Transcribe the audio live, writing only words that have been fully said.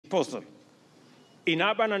disposal. In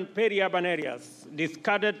urban and peri-urban areas,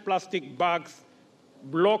 discarded plastic bags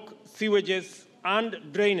block sewages and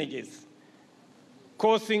drainages,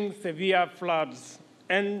 causing severe floods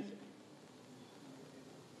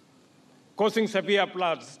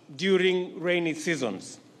during rainy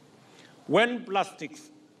seasons. When plastics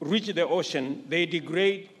reach the ocean, they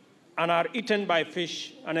degrade and are eaten by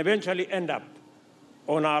fish and eventually end up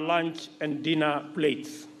on our lunch and dinner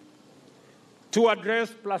plates. To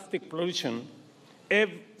address plastic pollution,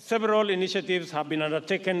 several initiatives have been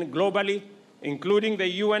undertaken globally, including the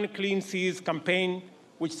UN Clean Seas campaign,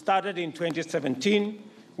 which started in 2017,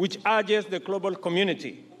 which urges the global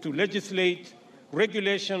community to legislate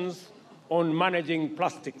regulations on managing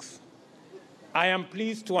plastics. I am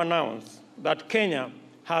pleased to announce that Kenya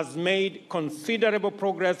has made considerable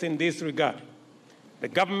progress in this regard. The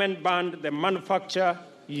government banned the manufacture,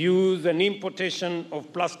 use, and importation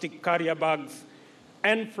of plastic carrier bags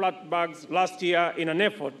and flat bags last year in an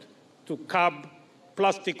effort to curb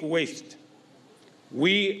plastic waste.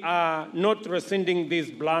 We are not rescinding this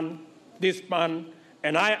ban,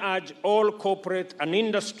 and I urge all corporate and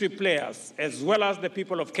industry players, as well as the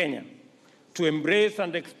people of Kenya, to embrace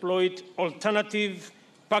and exploit alternative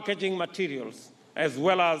packaging materials, as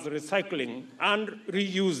well as recycling and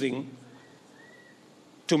reusing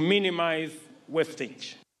to minimize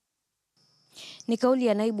wastage. Ni kauli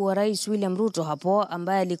ya naibu wa rais William Ruto hapo,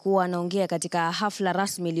 ambaye alikuwa anaongea katika hafla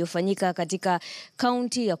rasmi iliyofanyika katika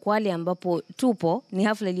kaunti ya Kwale ambapo tupo. Ni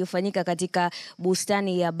hafla iliyofanyika katika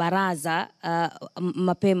bustani ya Baraza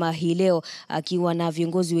mapema hii leo, akiwa na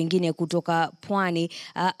viongozi wengine kutoka pwani.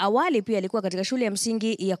 Awali pia alikuwa katika shule ya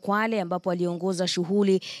msingi ya Kwale ambapo aliongoza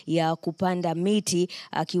shughuli ya kupanda miti,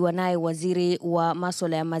 akiwa naye waziri wa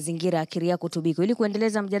masuala ya mazingira Keriako Tobiko. Ili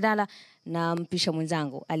kuendeleza mjadala na mpisha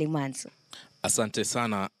mwenzangu Ali Manso. Asante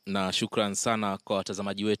sana na shukran sana kwa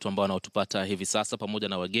watazamaji wetu ambao wanaotupata hivi sasa pamoja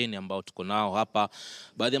na wageni ambao tuko nao hapa.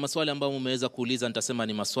 Baadhi ya maswali ambayo mmeweza kuuliza nitasema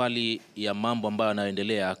ni maswali ya mambo ambayo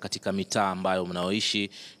yanayoendelea katika mitaa ambayo mnaoishi,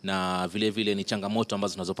 na vile vile ni changamoto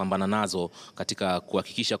ambazo tunazopambana nazo katika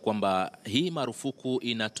kuhakikisha kwamba hii marufuku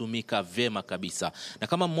inatumika vema kabisa. Na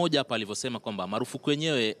kama mmoja hapa alivyosema kwamba marufuku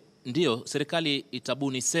yenyewe ndio serikali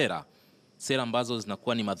itabuni sera ambazo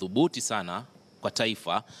zinakuwa ni madhubuti sana kwa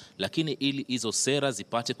taifa, lakini ili hizo sera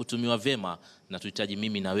zipate kutumiwa vema na tuhitaji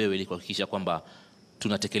mimi na wewe ili kuhakikisha kwamba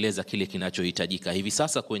tunatekeleza kile kinachohitajika. Hivi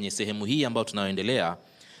sasa kwenye sehemu hii ambayo tunaoendelea,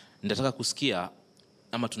 nitataka kusikia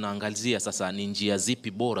ama tunaangazia sasa ni njia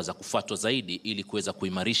zipi bora za kufuatwa zaidi ili kuweza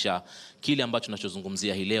kuimarisha kile ambacho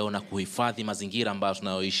tunachozungumzia hii leo na kuhifadhi mazingira ambayo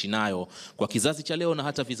tunayoishi nayo kwa kizazi cha leo na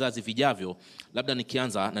hata vizazi vijavyo. Labda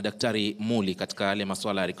nikianza na Daktari Muli katika yale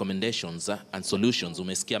masuala ya recommendations and solutions.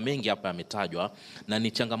 Umesikia mengi hapa yametajwa na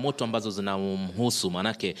ni changamoto ambazo zinamhusu,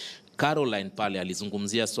 manake Caroline pale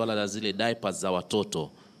alizungumzia swala la zile diapers za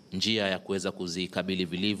watoto, njia ya kuweza kuzikabili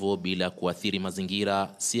vilivyo bila kuathiri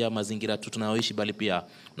mazingira, si ya mazingira tu tunayoishi bali pia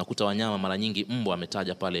unakuta wanyama, mara nyingi mbwa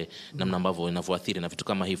ametaja pale namna ambavyo inavyoathiri na vitu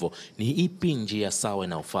kama hivyo. Ni ipi njia sawa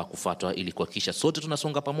inayofaa kufuatwa ili kuhakikisha sote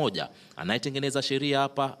tunasonga pamoja? Anayetengeneza sheria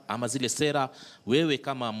hapa ama zile sera, wewe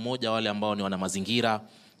kama mmoja wale ambao ni wana mazingira,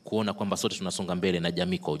 kuona kwamba sote tunasonga mbele na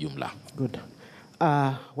jamii kwa ujumla? Good.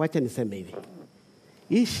 Wacha niseme hivi.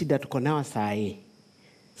 Hii shida tuko nayo saa hii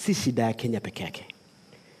si shida ya Kenya peke yake.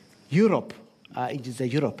 Europe, it is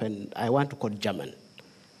Europe and I want to call German,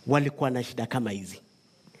 walikuwa na shida kama hizi.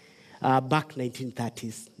 Back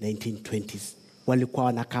 1930s, 1920s, walikuwa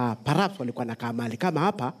wanakaa, perhaps walikuwa wanakaa mahali kama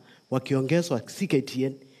hapa, wakiongezwa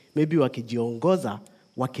CKTN, maybe wakijiongoza,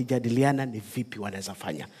 wakijadiliana ni vipi wanaweza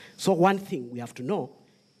fanya. So one thing we have to know,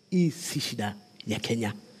 hii si shida ya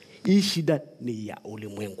Kenya. Hii shida ni ya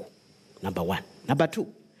ulimwengu. Number one. Number two,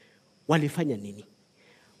 walifanya nini?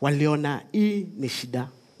 Waliona hii ni shida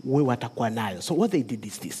we watakuwa nayo. So what they did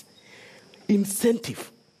is this. Incentive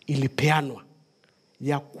ilipeanwa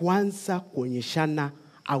ya kwanza kuonyeshana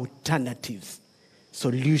alternatives,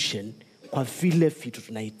 solution kwa vile vitu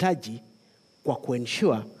tunahitaji kwa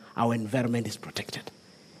kuensure our environment is protected.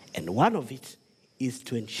 And one of it is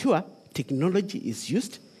to ensure technology is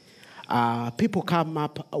used. People come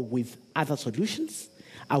up with other solutions,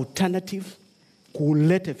 alternative,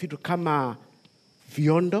 kulete vitu kama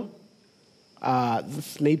viondo,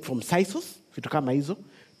 made from sisos, vitu kama hizo.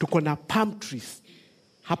 Tuko na palm trees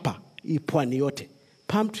hapa hii pwani yote.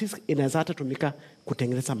 Palm trees inaweza hata tumika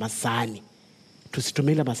kutengeneza masahani.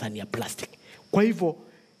 Tusitumie masahani ya plastic. Kwa hivyo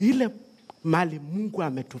ile mali Mungu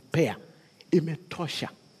ametupea imetosha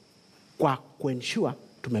kwa kuensure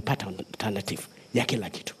tumepata alternative ya kila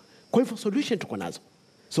kitu. Kwa hivyo solution tuko nazo.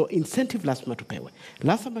 So incentive lazima tupewe.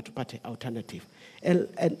 Lazima tupate alternative.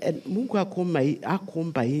 And Mungu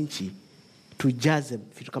hakuumba nchi tujaze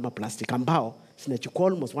vitu kama plastic ambao zinachukua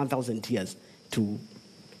almost 1,000 years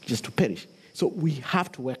to perish. So we have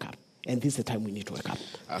to wake up. And this is the time we need to wake up.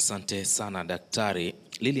 Asante sana daktari.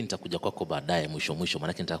 Lili, nitakuja kwako baadaye mwisho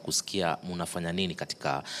maana nataka kusikia mnafanya nini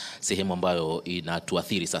katika sehemu ambayo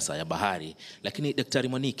inatuathiri sasa ya bahari. Lakini Daktari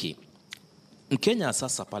Mwaniki, Mkenya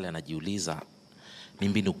sasa pale anajiuliza ni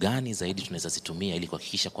mbinu gani zaidi tunaweza zitumia ili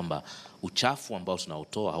kuhakikisha kwamba uchafu ambao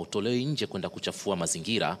tunautoa hautolewi nje kwenda kuchafua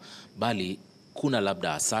mazingira, bali kuna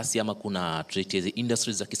labda asasi ama kuna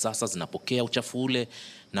industries za kisasa zinapokea uchafu ule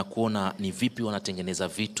na kuona ni vipi wanatengeneza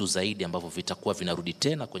vitu zaidi ambavyo vitakuwa vinarudi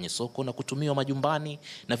tena kwenye soko na kutumiwa majumbani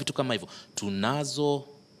na vitu kama hivyo. Tunazo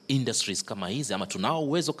industries kama hizi ama tunao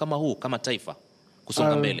uwezo kama huu kama taifa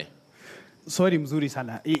kusonga mbele? Swali mzuri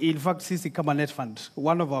sana. In fact, sisi kama Net Fund,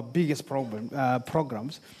 one of our biggest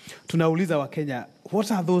programs, tunauliza wa Kenya,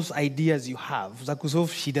 what are those ideas you have za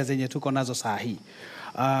kusolve shida zenye tuko nazo saa hii?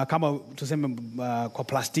 Kama tuseme kwa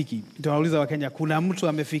plastiki, tunauliza wa Kenya, kuna mtu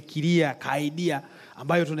amefikiria idea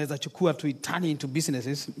ambayo tunaweza chukua to turn into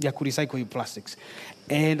businesses ya kurecycle plastics?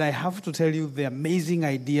 And I have to tell you, the amazing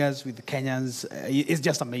ideas with Kenyans is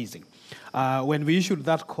just amazing. When we issued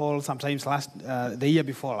that call, sometimes the year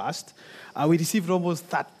before last, we received almost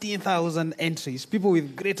 13,000 entries, people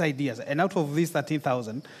with great ideas. And out of these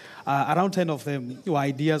 13,000, around 10 of them were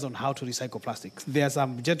ideas on how to recycle plastics. There's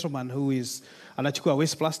some gentleman who is anachukua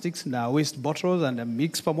waste plastics na waste bottles and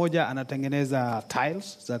mix pamoja, anatengeneza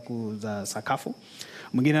tiles za sakafu.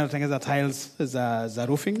 Mwingine anatengeneza tiles za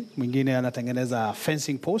roofing, mwingine anatengeneza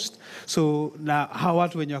fencing post. So na hawa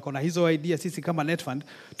watu wenye wako na hizo idea, sisi kama Net Fund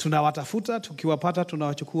tunawatafuta, tukiwapata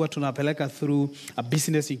tunawachukua, tunapeleka through a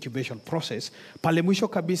business incubation process. Pale mwisho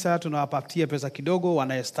kabisa tunawapatia pesa kidogo,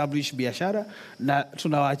 wana establish biashara na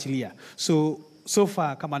tunawaachilia. So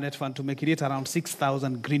far, kama Net Fund, to create around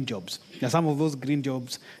 6,000 green jobs. Now, some of those green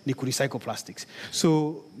jobs ni kurecycle plastics.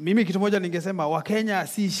 So, mimi kitu moja ningesema, Wakenya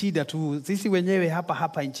si shida tu. Sisi wenyewe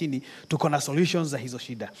hapa nchini, tuko na solutions za hizo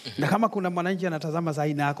shida. Na kama kuna mwananchi anatazama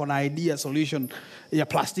sahi na ako na idea solution ya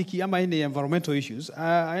plastiki ama any environmental issues,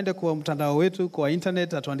 aende kwa mtandao wetu, kwa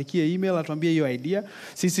internet, atuandikie email, atuambie hiyo idea.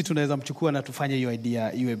 Sisi tunaweza mchukua na tufanye hiyo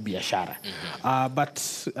idea iwe biashara. But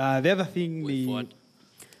the other thing ni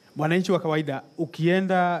mwananchi wa kawaida,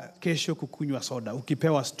 ukienda kesho kukunywa soda,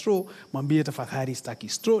 ukipewa straw, mwambie tafadhali sitaki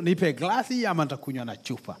straw, nipe glasi ama nitakunywa na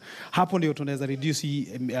chupa. Hapo ndio tunaweza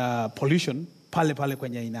reduce pollution pale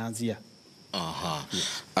kwenye inaanzia. Aha.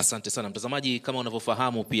 Asante sana mtazamaji, kama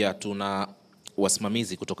unavyofahamu pia tuna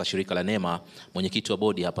wasimamizi kutoka shirika la NEMA. Mwenyekiti wa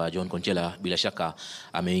bodi hapa John Konjela bila shaka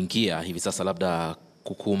ameingia hivi sasa, labda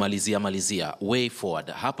kukumalizia way forward.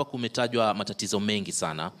 Hapa kumetajwa matatizo mengi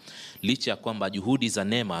sana, licha ya kwamba juhudi za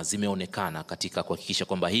NEMA zimeonekana katika kuhakikisha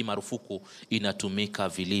kwamba hii marufuku inatumika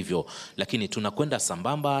vilivyo, lakini tunakwenda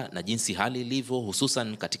sambamba na jinsi hali ilivyo,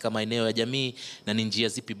 hususan katika maeneo ya jamii, na ni njia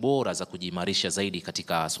zipi bora za kujimarisha zaidi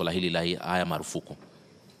katika swala hili la haya marufuku?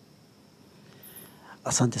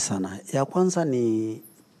 Asante sana. Ya kwanza ni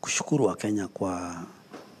kushukuru wa Kenya kwa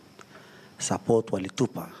support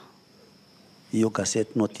walitupa. Hiyo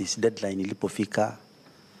gazette notice deadline ilipofika,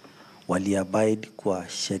 waliabide kwa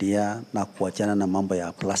sheria na kuachana na mambo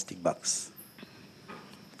ya plastic bags.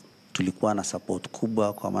 Tulikuwa na support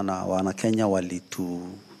kubwa kwa maana wana Kenya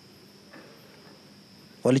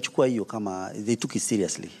walichukua hiyo kama they took it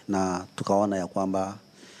seriously, na tukaona ya kwamba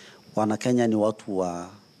wana Kenya ni watu wa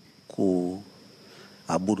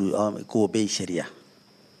kuobey sheria.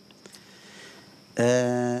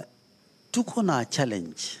 Tuko na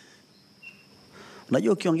challenge.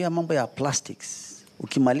 Unajua ukiongea mambo ya plastics,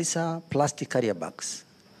 ukimaliza plastic carrier bags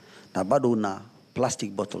na bado una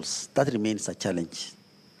plastic bottles, that remains a challenge.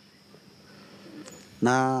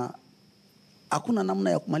 Na hakuna namna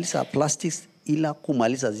ya kumaliza plastics ila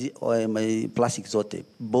kumaliza plastic zote,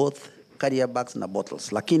 both carrier bags na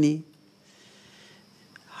bottles. Lakini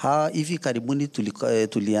hivi karibuni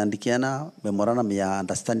tuliandikiana memorandum ya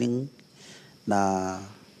understanding na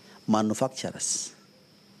manufacturers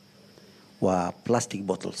wa plastic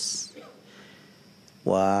bottles,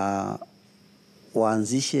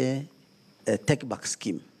 waanzishe take back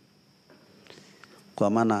scheme. Kwa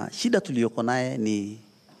maana shida tuliyoko naye ni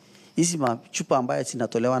hizi chupa ambayo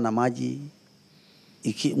zinatolewa na maji,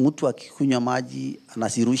 mtu akikunywa maji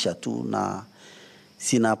anasirusha tu na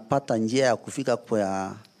sinapata njia ya kufika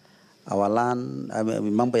kwa awalan,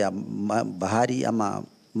 mambo ya bahari ama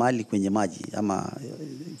mali kwenye maji ama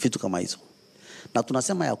vitu kama hizo. Na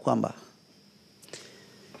tunasema ya kwamba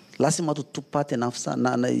lazima tupate nafsa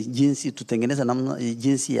na jinsi tutengeneza namna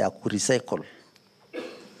jinsi ya kurecycle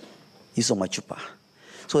hizo machupa.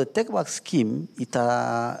 So the take back scheme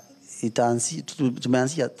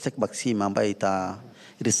tumeanzia take back scheme ambayo ita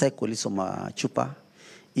recycle hizo machupa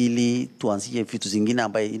ili tuanzie vitu zingine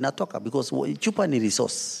ambayo inatoka, because chupa ni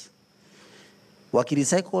resource.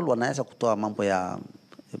 Wakirecycle wanaweza kutoa mambo ya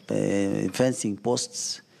fencing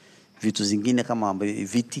posts, vitu zingine kama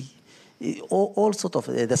viti, all sort of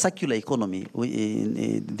the circular economy.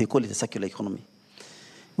 They call it the circular economy.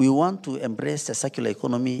 We want to embrace the circular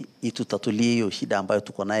economy itutatulie hiyo shida ambayo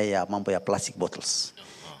tuko nayo ya mambo ya plastic bottles,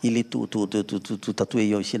 ili tutatue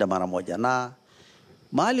hiyo shida mara moja. Na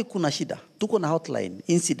mahali kuna shida, tuko na hotline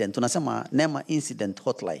incident, tunasema NEMA incident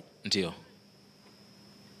hotline. Ndio.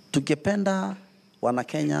 Tukipenda wana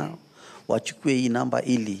Kenya wachukue hii namba,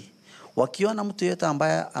 ili wakiona mtu yeyote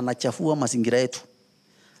ambaye anachafua mazingira yetu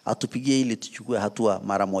atupigie ili tuchukue hatua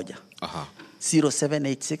mara moja.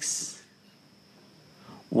 0786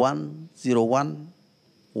 101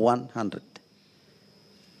 100.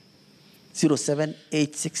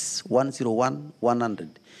 0786 101 100.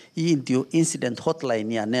 Hii ndio incident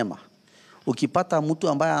hotline ya NEMA. Ukipata mtu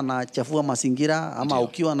ambaye anachafua mazingira ama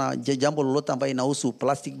ukiwa na jambo lolote ambaye inahusu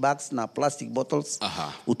plastic bags na plastic bottles,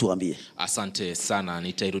 utuambie. Asante sana,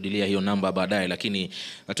 nitairudilia hiyo namba baadaye, lakini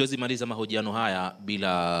hatuwezi maliza mahojiano haya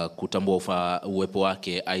bila kutambua uwepo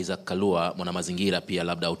wake Isaac Kalua, mwana mazingira. Pia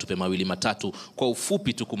labda utupe mawili matatu kwa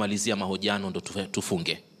ufupi tu kumalizia mahojiano ndo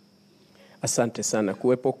tufunge. Asante sana.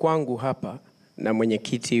 Kuwepo kwangu hapa na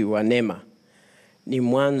mwenyekiti wa NEMA ni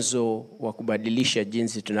mwanzo wa kubadilisha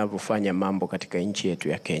jinsi tunavyofanya mambo katika nchi yetu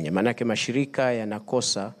ya Kenya. Manake mashirika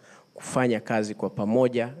yanakosa kufanya kazi kwa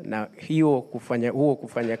pamoja, na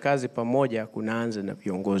kufanya kazi pamoja kunaanza na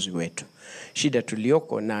viongozi wetu. Shida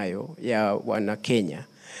tulioko nayo ya wana Kenya,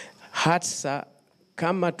 hasa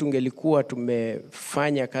kama tungelikuwa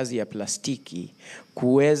tumefanya kazi ya plastiki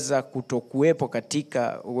kuweza kutokuwepo katika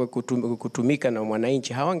kutumika na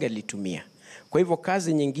mwananchi, hawangelitumia. Kwa hivyo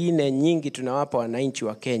kazi nyingi tunawapa wananchi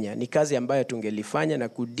wa Kenya ni kazi ambayo tungelifanya na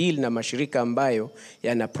kudeal na mashirika ambayo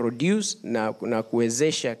yana produce na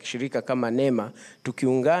kuwezesha shirika kama NEMA,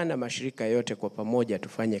 tukiungana mashirika yote kwa pamoja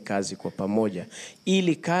tufanye kazi kwa pamoja,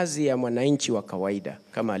 ili kazi ya mwananchi wa kawaida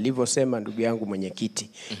kama alivyosema ndugu yangu mwenyekiti,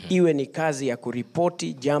 iwe ni kazi ya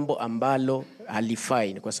kuripoti jambo ambalo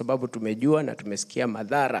halifai, kwa sababu tumejua na tumesikia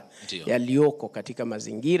madhara yaliyoko katika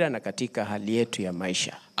mazingira na katika hali yetu ya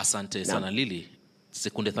maisha. Asante sana Lili.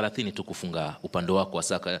 Sekunde 30 tu kufunga upande wako wa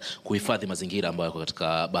saka kuhifadhi mazingira ambayo yako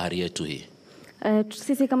katika bahari yetu hii.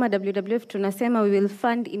 Sisi kama WWF tunasema we will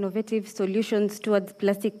fund innovative solutions towards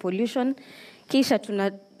plastic pollution. Kisha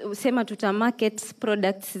tunasema market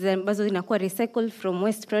products ambazo zinakuwa recycled from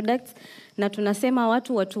waste products, na tunasema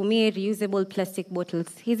watu watumie reusable plastic bottles.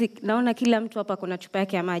 Hizi naona kila mtu hapa kuna chupa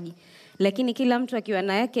yake ya maji, lakini kila mtu akiwa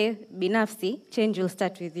na yake binafsi, change will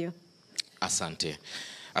start with you. Asante.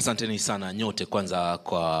 Asanteni sana nyote, kwanza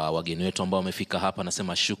kwa wageni wetu ambao wamefika hapa.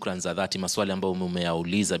 Nasema shukran za dhati. Maswali ambayo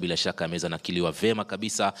mmeyauliza bila shaka yameweza nakiliwa vema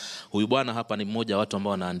kabisa. Huyu bwana hapa ni mmoja wa watu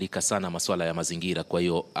ambao wanaandika sana masuala ya mazingira, kwa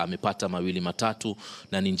hiyo amepata mawili matatu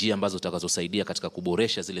na ni njia ambazo zitakazosaidia katika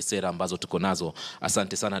kuboresha zile sera ambazo tuko nazo.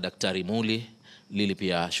 Asante sana Daktari Muli. Lili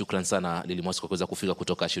pia shukran sana Lili Mwasi kwa kuweza kufika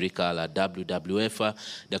kutoka shirika la WWF.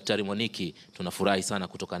 Daktari Mwaniki, tunafurahi sana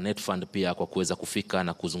kutoka Netfund pia kwa kuweza kufika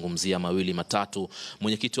na kuzungumzia mawili matatu.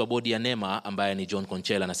 Mwenyekiti wa bodi ya NEMA ambaye ni John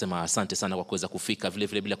Konchela anasema asante sana kwa kuweza kufika. Vile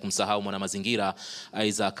vile bila kumsahau mwana mazingira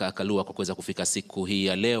Isaac Kalua kwa kuweza kufika siku hii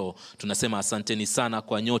ya leo. Tunasema asanteni sana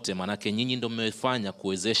kwa nyote, manake nyinyi ndio mmefanya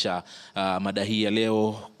kuwezesha mada hii ya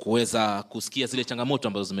leo kuweza kusikia zile changamoto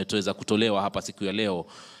ambazo zimetoweza kutolewa hapa siku ya leo.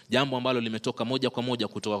 Jambo ambalo limetoka moja kwa moja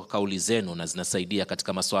kutoka kwa kauli zenu na zinasaidia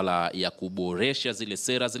katika masuala ya kuboresha zile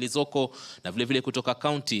sera zilizoko, na vile vile kutoka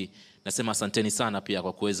county. Nasema asanteni sana pia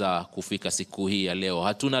kwa kuweza kufika siku hii ya leo.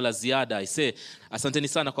 Hatuna la ziada. Asanteni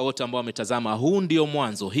sana kwa wote ambao wametazama. Huu ndio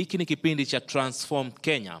mwanzo. Hiki ni kipindi cha Transform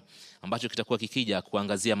Kenya ambacho kitakuwa kikija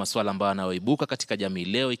kuangazia masuala ambayo yanayoibuka katika jamii.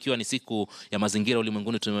 Leo ikiwa ni siku ya mazingira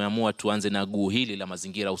ulimwenguni, tumeamua tuanze na guu hili la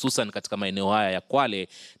mazingira, hususan katika maeneo haya ya Kwale,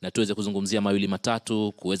 na tuweze kuzungumzia mawili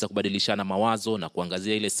matatu, kuweza kubadilishana mawazo na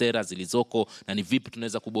kuangazia ile sera zilizoko na ni vipi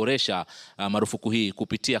tunaweza kuboresha marufuku hii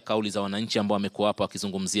kupitia kauli za wananchi ambao wamekuwa hapa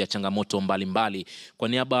wakizungumzia changamoto mbalimbali. Kwa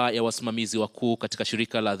niaba ya wasimamizi wakuu katika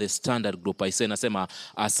shirika la The Standard Group, nasema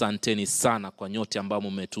asanteni sana kwa nyote ambao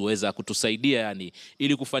mmetuweza kutusaidia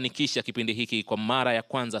ili kufanikisha kipindi hiki kwa mara ya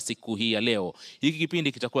kwanza siku hii ya leo. Hiki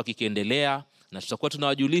kipindi kitakuwa kikiendelea na tutakuwa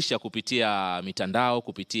tunawajulisha kupitia mitandao,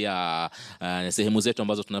 kupitia sehemu zetu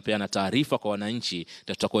ambazo tunapeana taarifa kwa wananchi,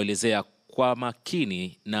 tutakuelezea kwa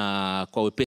makini na kwa